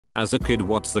As a kid,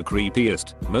 what's the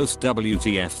creepiest, most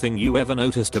WTF thing you ever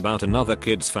noticed about another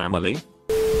kid's family?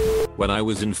 When I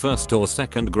was in 1st or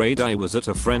 2nd grade, I was at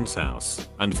a friend's house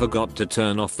and forgot to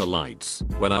turn off the lights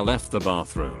when I left the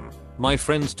bathroom. My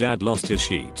friend's dad lost his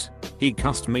sheet. He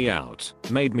cussed me out,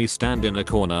 made me stand in a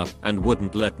corner, and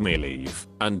wouldn't let me leave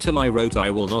until I wrote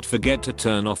 "I will not forget to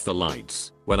turn off the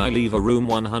lights" when I leave a room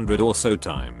 100 or so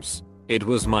times. It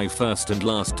was my first and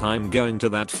last time going to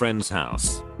that friend's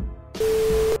house.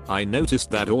 I noticed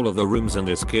that all of the rooms in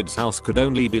this kid's house could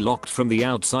only be locked from the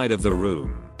outside of the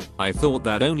room. I thought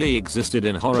that only existed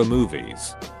in horror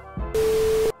movies.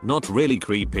 Not really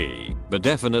creepy, but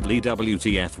definitely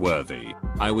WTF worthy.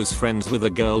 I was friends with a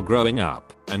girl growing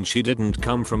up, and she didn't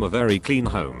come from a very clean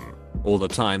home. All the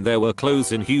time there were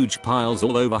clothes in huge piles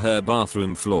all over her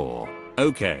bathroom floor.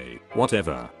 Okay,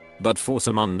 whatever. But for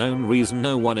some unknown reason,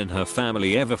 no one in her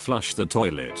family ever flushed the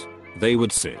toilet. They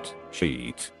would sit,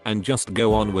 eat, and just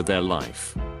go on with their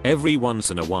life. Every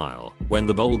once in a while, when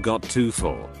the bowl got too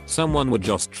full, someone would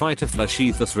just try to flush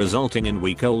it, thus resulting in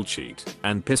weak old sheet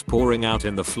and piss pouring out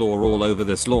in the floor all over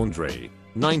this laundry.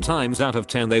 9 times out of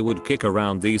 10 they would kick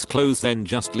around these clothes, then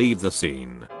just leave the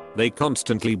scene. They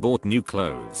constantly bought new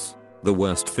clothes. The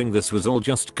worst thing, this was all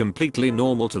just completely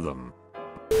normal to them.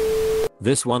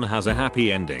 This one has a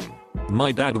happy ending.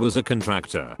 My dad was a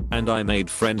contractor, and I made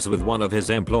friends with one of his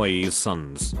employees'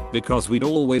 sons because we'd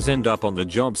always end up on the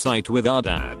job site with our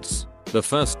dads. The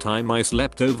first time I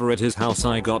slept over at his house,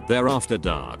 I got there after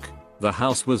dark. The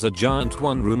house was a giant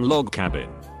 1-room log cabin.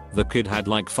 The kid had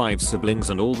like 5 siblings,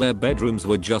 and all their bedrooms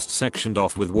were just sectioned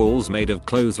off with walls made of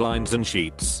clotheslines and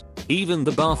sheets. Even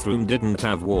the bathroom didn't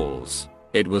have walls.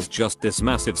 It was just this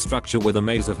massive structure with a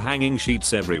maze of hanging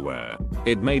sheets everywhere.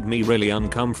 It made me really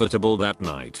uncomfortable that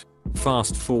night.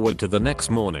 Fast forward to the next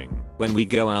morning, when we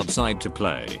go outside to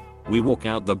play. We walk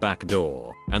out the back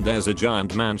door, and there's a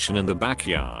giant mansion in the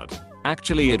backyard.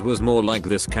 Actually, it was more like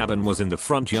this cabin was in the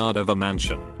front yard of a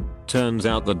mansion. Turns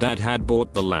out the dad had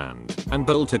bought the land and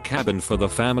built a cabin for the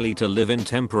family to live in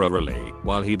temporarily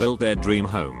while he built their dream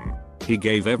home. He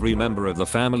gave every member of the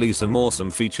family some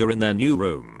awesome feature in their new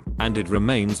room, and it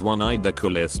remains one of the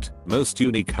coolest, most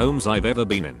unique homes I've ever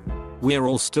been in. We're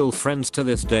all still friends to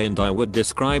this day, and I would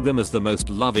describe them as the most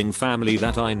loving family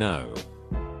that I know.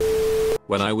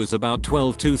 When I was about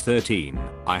 12 to 13,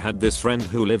 I had this friend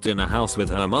who lived in a house with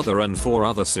her mother and 4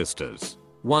 other sisters.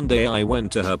 One day I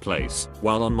went to her place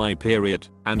while on my period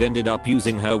and ended up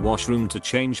using her washroom to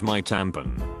change my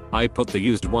tampon. I put the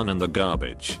used one in the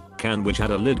garbage can, which had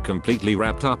a lid completely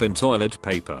wrapped up in toilet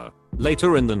paper.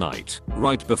 Later in the night,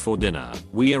 right before dinner,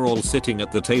 we are all sitting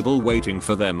at the table waiting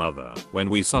for their mother when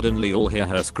we suddenly all hear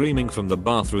her screaming from the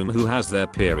bathroom, "Who has their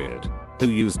period? Who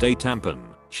used a tampon?"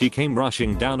 She came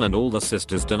rushing down, and all the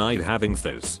sisters denied having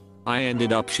this. I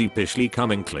ended up sheepishly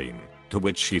coming clean, to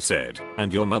which she said,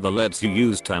 "And your mother lets you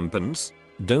use tampons?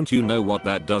 Don't you know what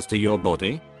that does to your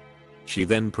body?" She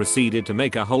then proceeded to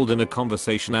make a whole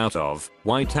conversation out of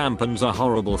why tampons are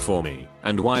horrible for me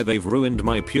and why they've ruined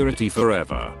my purity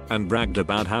forever, and bragged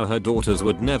about how her daughters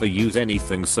would never use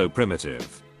anything so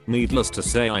primitive. Needless to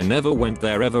say, I never went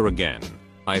there ever again.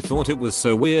 I thought it was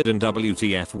so weird and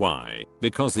WTFY,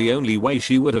 because the only way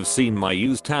she would have seen my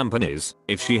used tampon is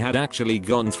if she had actually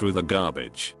gone through the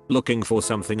garbage looking for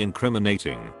something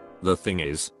incriminating. The thing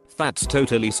is, that's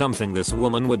totally something this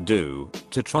woman would do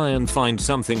to try and find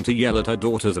something to yell at her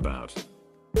daughters about.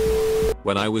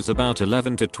 When I was about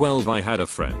 11 to 12, I had a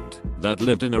friend that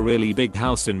lived in a really big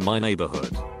house in my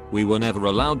neighborhood. We were never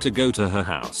allowed to go to her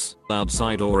house,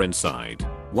 outside or inside.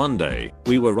 One day,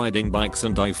 we were riding bikes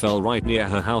and I fell right near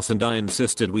her house, and I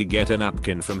insisted we get a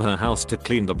napkin from her house to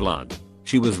clean the blood.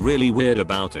 She was really weird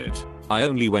about it. I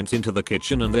only went into the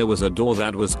kitchen and there was a door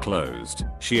that was closed.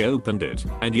 She opened it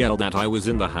and yelled that I was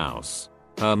in the house.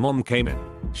 Her mom came in.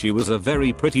 She was a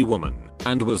very pretty woman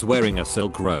and was wearing a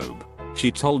silk robe.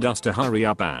 She told us to hurry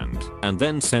up and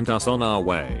then sent us on our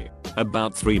way.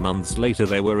 About 3 months later,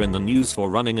 they were in the news for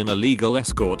running an illegal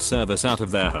escort service out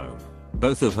of their home.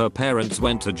 Both of her parents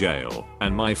went to jail,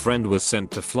 and my friend was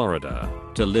sent to Florida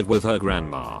to live with her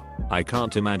grandma. I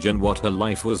can't imagine what her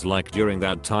life was like during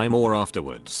that time or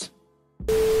afterwards.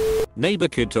 Neighbor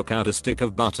kid took out a stick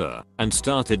of butter and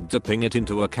started dipping it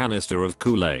into a canister of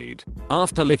Kool-Aid.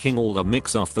 After licking all the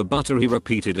mix off the butter, he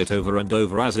repeated it over and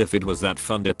over as if it was that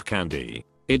fun dip candy.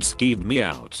 It skeeved me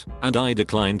out, and I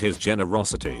declined his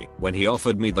generosity when he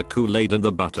offered me the Kool-Aid and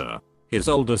the butter. His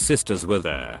older sisters were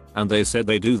there, and they said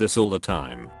they do this all the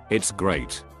time. It's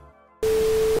great.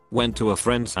 Went to a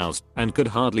friend's house and could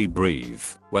hardly breathe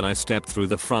when I stepped through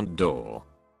the front door.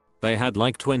 They had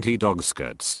like 20 dog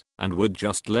skirts and would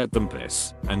just let them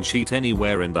piss and shit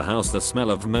anywhere in the house. The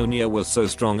smell of ammonia was so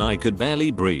strong I could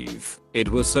barely breathe. It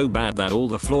was so bad that all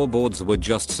the floorboards were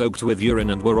just soaked with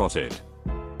urine and were rotted.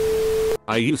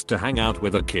 I used to hang out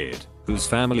with a kid whose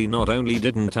family not only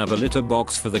didn't have a litter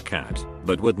box for the cat,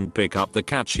 but wouldn't pick up the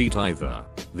cat sheet either.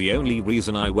 The only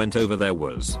reason I went over there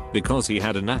was because he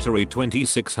had an Atari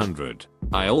 2600.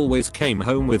 I always came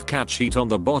home with cat sheet on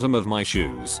the bottom of my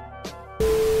shoes.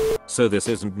 So this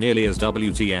isn't nearly as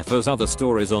WTF as other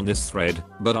stories on this thread,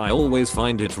 but I always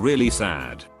find it really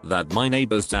sad that my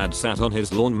neighbor's dad sat on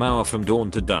his lawnmower from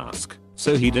dawn to dusk,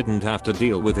 so he didn't have to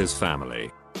deal with his family.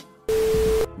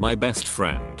 My best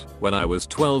friend, when I was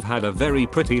 12, had a very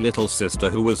pretty little sister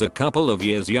who was a couple of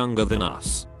years younger than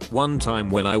us. One time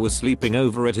when I was sleeping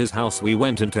over at his house, we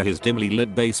went into his dimly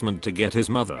lit basement to get his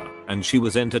mother, and she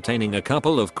was entertaining a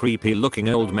couple of creepy looking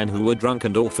old men who were drunk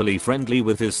and awfully friendly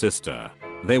with his sister.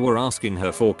 They were asking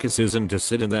her for kisses and to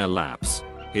sit in their laps.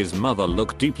 His mother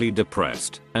looked deeply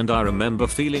depressed, and I remember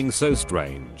feeling so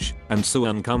strange and so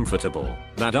uncomfortable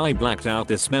that I blacked out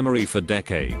this memory for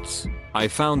decades. I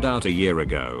found out a year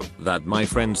ago that my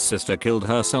friend's sister killed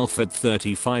herself at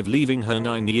 35, leaving her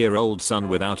 9-year-old son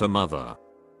without a mother.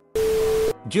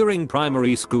 During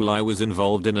primary school, I was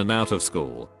involved in an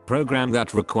out-of-school program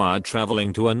that required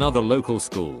traveling to another local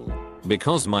school.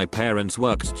 Because my parents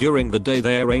worked during the day,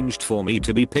 they arranged for me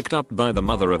to be picked up by the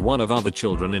mother of one of other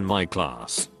children in my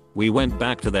class. We went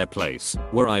back to their place,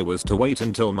 where I was to wait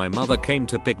until my mother came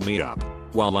to pick me up.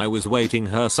 While I was waiting,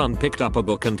 her son picked up a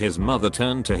book and his mother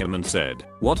turned to him and said,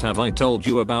 "What have I told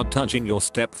you about touching your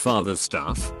stepfather's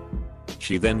stuff?"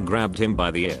 She then grabbed him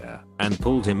by the ear and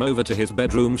pulled him over to his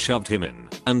bedroom, shoved him in,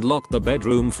 and locked the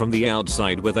bedroom from the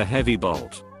outside with a heavy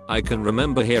bolt. I can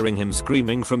remember hearing him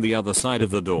screaming from the other side of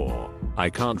the door. I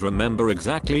can't remember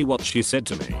exactly what she said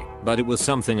to me, but it was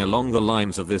something along the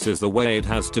lines of, "This is the way it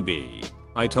has to be."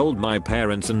 I told my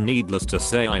parents, and needless to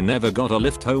say, I never got a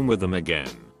lift home with them again.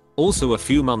 Also, a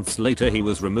few months later, he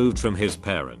was removed from his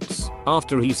parents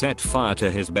after he set fire to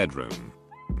his bedroom.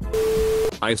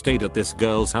 I stayed at this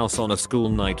girl's house on a school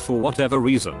night for whatever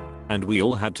reason, and we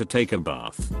all had to take a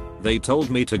bath. They told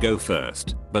me to go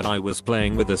first, but I was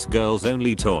playing with this girl's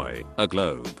only toy, a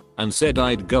globe, and said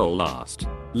I'd go last.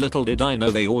 Little did I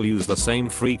know they all use the same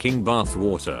freaking bath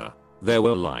water. There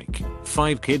were like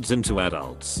 5 kids and 2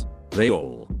 adults. They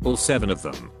all 7 of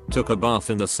them, took a bath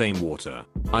in the same water.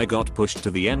 I got pushed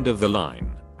to the end of the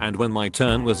line, and when my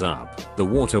turn was up, the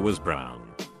water was brown.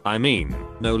 I mean,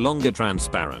 no longer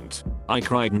transparent. I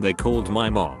cried and they called my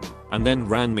mom, and then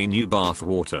ran me new bath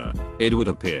water. It would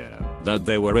appear that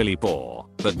they were really poor,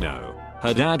 but no.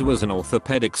 Her dad was an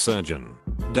orthopedic surgeon.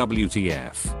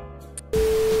 WTF.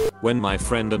 When my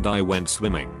friend and I went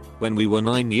swimming, when we were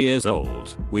 9 years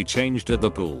old, we changed at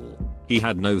the pool. He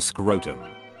had no scrotum.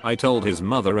 I told his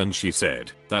mother and she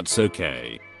said, "That's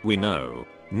okay. We know."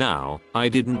 Now, I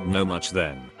didn't know much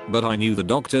then, but I knew the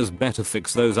doctors better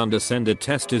fix those undescended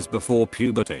testes before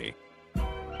puberty.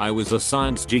 I was a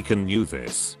science geek and knew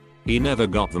this. He never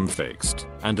got them fixed,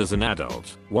 and as an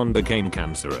adult, one became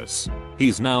cancerous.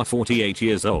 He's now 48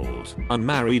 years old,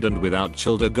 unmarried and without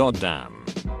children. Goddamn.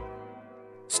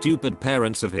 Stupid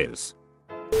parents of his.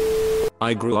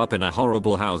 I grew up in a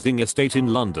horrible housing estate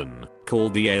in London,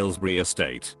 called the Aylesbury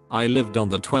Estate. I lived on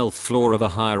the 12th floor of a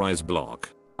high-rise block.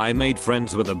 I made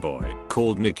friends with a boy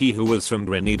called Nicky who was from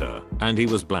Grenada, and he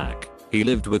was black. He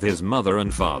lived with his mother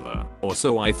and father, or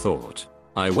so I thought.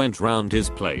 I went round his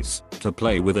place to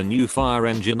play with a new fire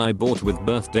engine I bought with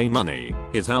birthday money.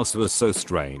 His house was so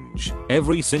strange.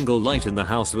 Every single light in the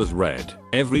house was red,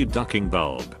 every ducking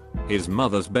bulb. His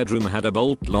mother's bedroom had a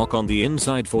bolt lock on the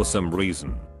inside for some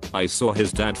reason. I saw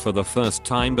his dad for the first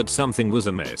time, but something was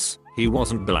amiss. He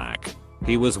wasn't black.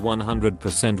 He was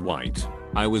 100% white.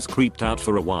 I was creeped out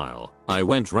for a while. I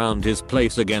went round his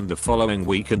place again the following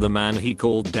week and the man he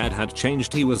called dad had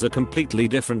changed. He was a completely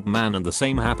different man, and the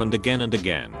same happened again and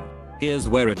again. Here's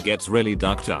where it gets really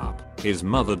ducked up. His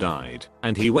mother died,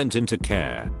 and he went into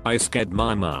care. I scared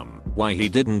my mum why he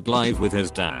didn't live with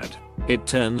his dad. It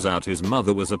turns out his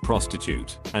mother was a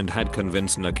prostitute and had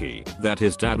convinced Nikki that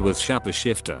his dad was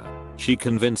shapeshifter. She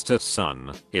convinced her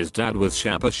son his dad was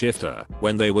shapeshifter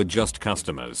when they were just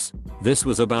customers. This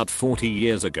was about 40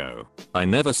 years ago. I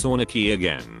never saw Nikki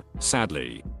again,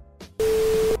 sadly.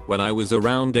 When I was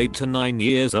around 8 to 9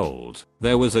 years old,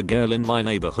 there was a girl in my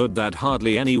neighborhood that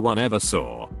hardly anyone ever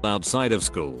saw outside of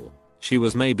school. She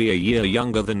was maybe a year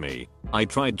younger than me. I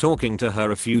tried talking to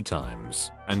her a few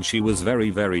times, and she was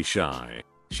very shy.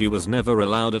 She was never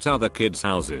allowed at other kids'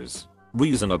 houses.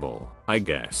 Reasonable, I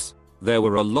guess. There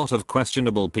were a lot of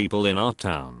questionable people in our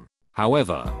town.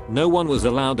 However, no one was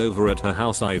allowed over at her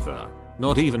house either.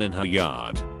 Not even in her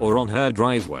yard or on her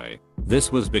driveway.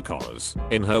 This was because,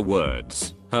 in her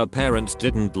words, her parents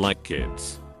didn't like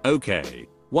kids. Okay.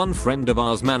 One friend of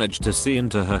ours managed to see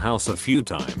into her house a few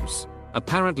times.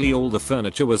 Apparently all the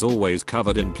furniture was always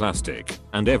covered in plastic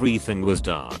and everything was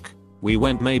dark. We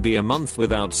went maybe a month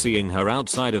without seeing her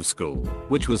outside of school,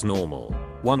 which was normal.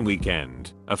 One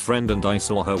weekend, a friend and I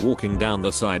saw her walking down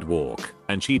the sidewalk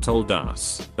and she told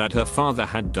us that her father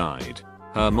had died.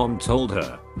 Her mom told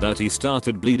her that he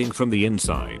started bleeding from the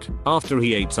inside after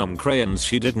he ate some crayons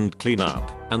she didn't clean up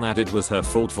and that it was her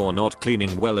fault for not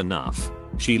cleaning well enough.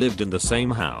 She lived in the same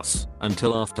house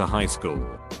until after high school.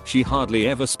 She hardly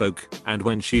ever spoke, and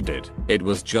when she did, it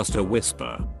was just a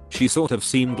whisper. She sort of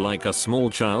seemed like a small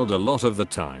child a lot of the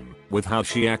time with how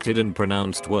she acted and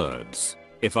pronounced words.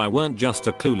 If I weren't just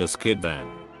a clueless kid then,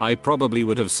 I probably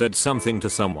would have said something to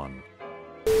someone.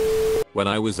 When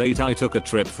I was 8 I took a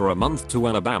trip for a month to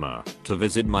Alabama to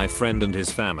visit my friend and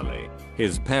his family.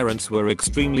 His parents were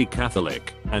extremely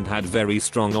Catholic and had very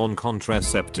strong on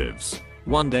contraceptives.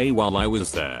 One day while I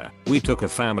was there, we took a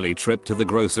family trip to the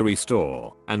grocery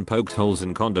store and poked holes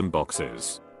in condom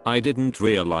boxes. I didn't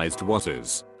realize what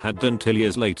is had until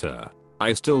years later.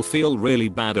 I still feel really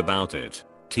bad about it.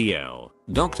 TL.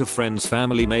 Doctor friend's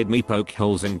family made me poke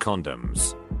holes in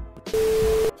condoms.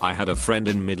 I had a friend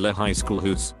in middle high school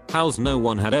whose house no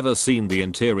one had ever seen the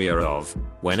interior of.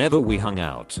 Whenever we hung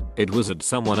out, it was at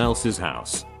someone else's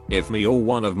house. If me or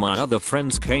one of my other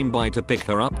friends came by to pick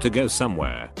her up to go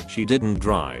somewhere, she didn't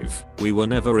drive. We were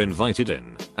never invited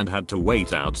in and had to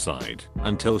wait outside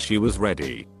until she was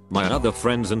ready. My other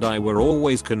friends and I were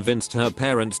always convinced her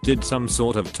parents did some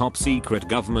sort of top secret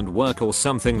government work or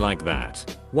something like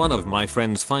that. One of my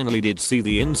friends finally did see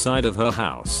the inside of her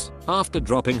house after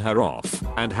dropping her off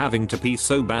and having to pee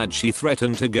so bad she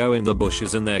threatened to go in the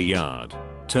bushes in their yard.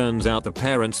 Turns out the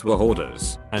parents were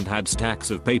hoarders and had stacks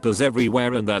of papers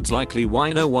everywhere, and that's likely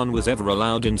why no one was ever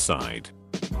allowed inside.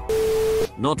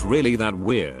 Not really that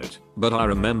weird, but I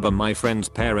remember my friend's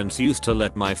parents used to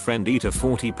let my friend eat a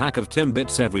 40 pack of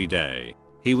Timbits every day.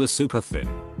 He was super thin,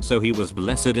 so he was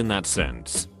blessed in that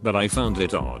sense, but I found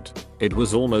it odd. It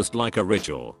was almost like a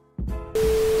ritual.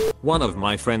 One of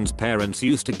my friend's parents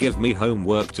used to give me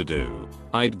homework to do.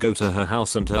 I'd go to her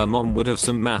house and her mom would have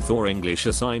some math or English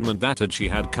assignment that she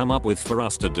had come up with for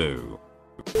us to do.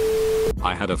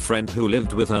 I had a friend who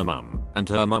lived with her mum and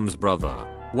her mum's brother.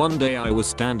 One day I was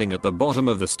standing at the bottom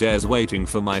of the stairs waiting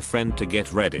for my friend to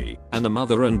get ready, and the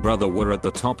mother and brother were at the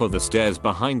top of the stairs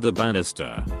behind the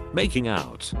banister, making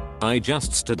out. I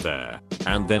just stood there,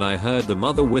 and then I heard the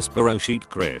mother whisper, "Oh shit,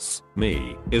 Chris,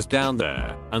 me is down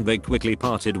there," and they quickly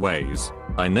parted ways.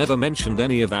 I never mentioned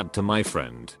any of that to my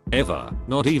friend, ever,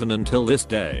 not even until this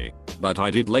day. But I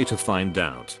did later find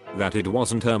out that it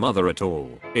wasn't her mother at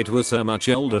all. It was her much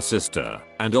older sister,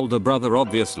 and older brother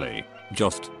obviously.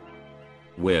 Just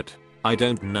weird. I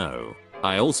don't know.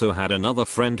 I also had another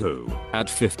friend who, at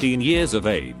 15 years of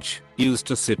age, used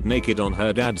to sit naked on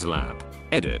her dad's lap.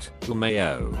 Edit.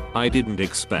 Mayo. I didn't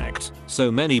expect so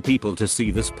many people to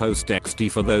see this post. XD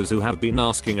for those who have been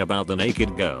asking about the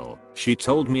naked girl. She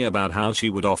told me about how she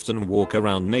would often walk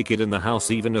around naked in the house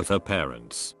even if her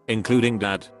parents, including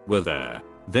dad, were there.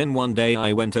 Then one day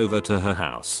I went over to her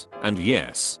house, and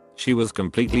yes, she was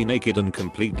completely naked and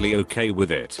completely okay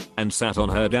with it, and sat on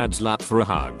her dad's lap for a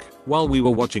hug while we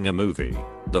were watching a movie.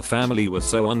 The family was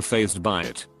so unfazed by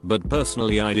it, but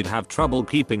personally I did have trouble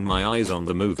keeping my eyes on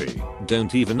the movie.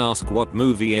 Don't even ask what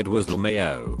movie it was.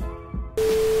 LMAO.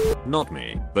 Not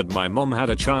me, but my mom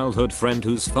had a childhood friend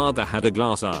whose father had a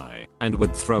glass eye and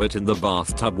would throw it in the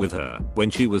bathtub with her when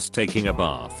she was taking a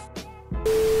bath.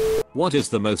 What is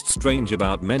the most strange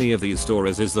about many of these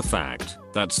stories is the fact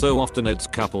that so often it's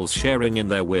couples sharing in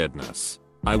their weirdness.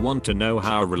 I want to know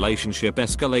how a relationship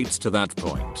escalates to that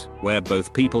point where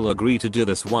both people agree to do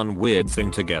this one weird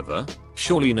thing together.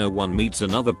 Surely no one meets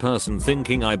another person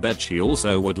thinking, "I bet she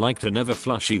also would like to never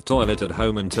flush the toilet at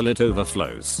home until it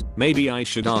overflows." Maybe I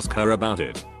should ask her about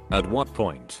it. At what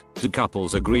point do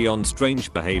couples agree on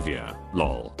strange behavior?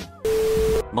 Lol.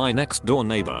 My next door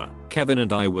neighbor, Kevin,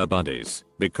 and I were buddies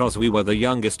because we were the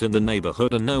youngest in the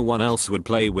neighborhood and no one else would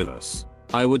play with us.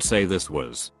 I would say this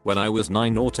was when I was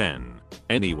 9 or 10.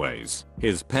 Anyways,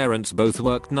 his parents both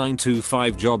worked 9 to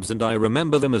 5 jobs and I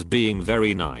remember them as being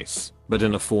very nice, but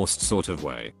in a forced sort of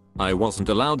way. I wasn't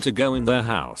allowed to go in their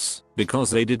house because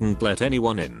they didn't let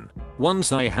anyone in.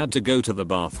 Once I had to go to the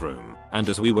bathroom, and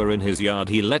as we were in his yard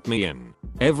he let me in.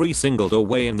 Every single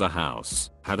doorway in the house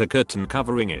had a curtain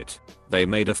covering it. They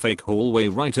made a fake hallway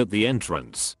right at the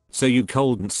entrance, "So you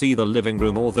couldn't see the living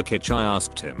room or the kitchen?" I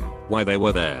asked him why they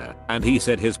were there, and he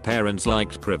said his parents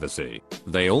liked privacy.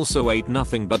 They also ate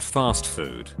nothing but fast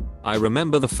food. I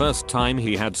remember the first time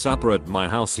he had supper at my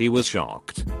house he was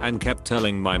shocked and kept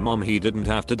telling my mom he didn't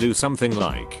have to do something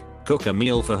like cook a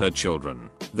meal for her children,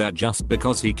 that just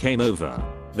because he came over.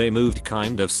 They moved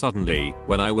kind of suddenly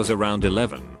when I was around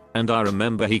 11, and I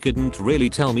remember he couldn't really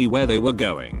tell me where they were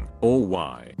going or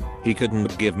why. He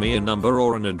couldn't give me a number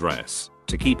or an address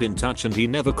to keep in touch, and he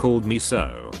never called me,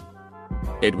 so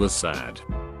it was sad.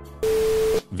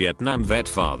 Vietnam vet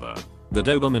father. The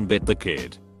Doberman bit the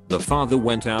kid. The father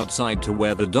went outside to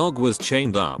where the dog was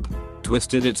chained up,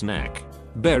 twisted its neck,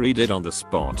 buried it on the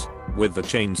spot, with the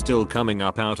chain still coming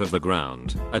up out of the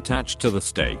ground, attached to the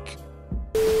stake.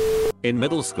 In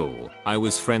middle school, I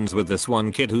was friends with this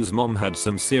one kid whose mom had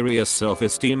some serious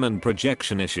self-esteem and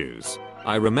projection issues.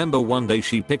 I remember one day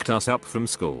she picked us up from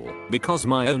school because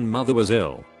my own mother was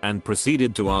ill, and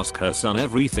proceeded to ask her son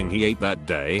everything he ate that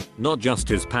day, not just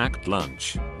his packed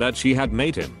lunch that she had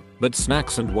made him, but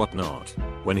snacks and whatnot.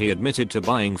 When he admitted to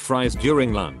buying fries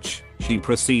during lunch, she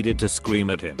proceeded to scream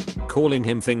at him, calling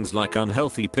him things like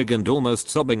unhealthy pig and almost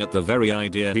sobbing at the very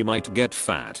idea he might get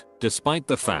fat, despite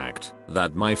the fact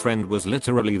that my friend was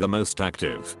literally the most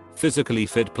active, physically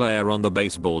fit player on the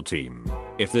baseball team.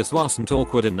 If this wasn't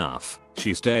awkward enough,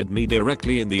 she stared me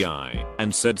directly in the eye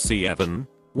and said, "See, Evan,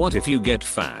 what if you get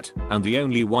fat and the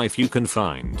only wife you can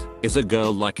find is a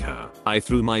girl like her?" I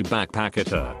threw my backpack at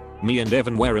her. Me and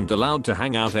Evan weren't allowed to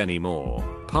hang out anymore,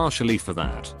 partially for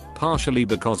that, partially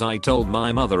because I told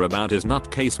my mother about his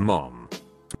nutcase mom.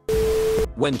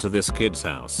 Went to this kid's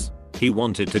house. He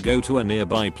wanted to go to a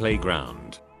nearby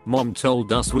playground. Mom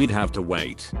told us we'd have to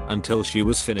wait until she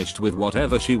was finished with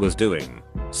whatever she was doing.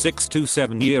 6 to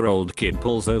 7-year-old kid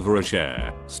pulls over a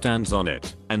chair, stands on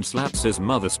it, and slaps his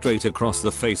mother straight across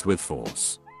the face with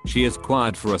force. She is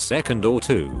quiet for a second or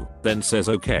two, then says,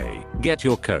 "Okay, get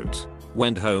your coat."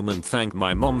 Went home and thanked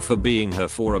my mom for being her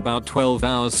for about 12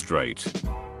 hours straight.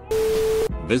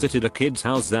 Visited a kid's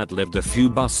house that lived a few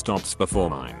bus stops before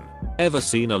mine. Ever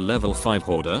seen a level 5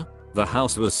 hoarder? The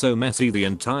house was so messy the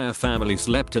entire family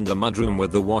slept in the mudroom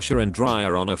with the washer and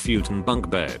dryer on a futon bunk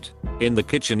bed. In the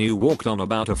kitchen you walked on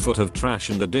about a foot of trash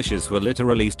and the dishes were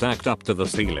literally stacked up to the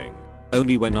ceiling.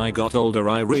 Only when I got older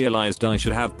I realized I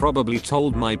should have probably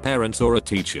told my parents or a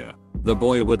teacher. The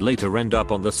boy would later end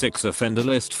up on the 6 offender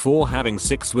list for having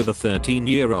sex with a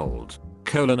 13-year-old.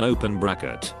 Open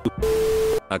bracket.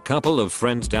 A couple of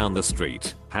friends down the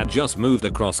street had just moved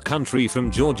across country from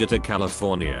Georgia to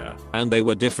California, and they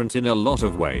were different in a lot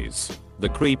of ways. The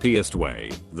creepiest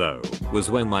way, though, was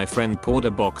when my friend poured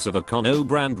a box of Econo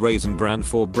brand Raisin Bran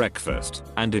for breakfast,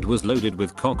 and it was loaded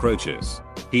with cockroaches.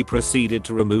 He proceeded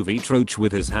to remove each roach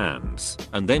with his hands,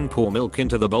 and then pour milk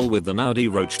into the bowl with the naughty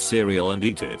roach cereal and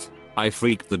eat it. I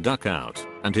freaked the duck out,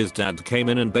 and his dad came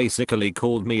in and basically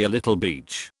called me a little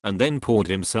beach, and then poured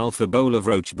himself a bowl of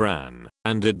roach bran,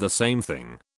 and did the same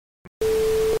thing.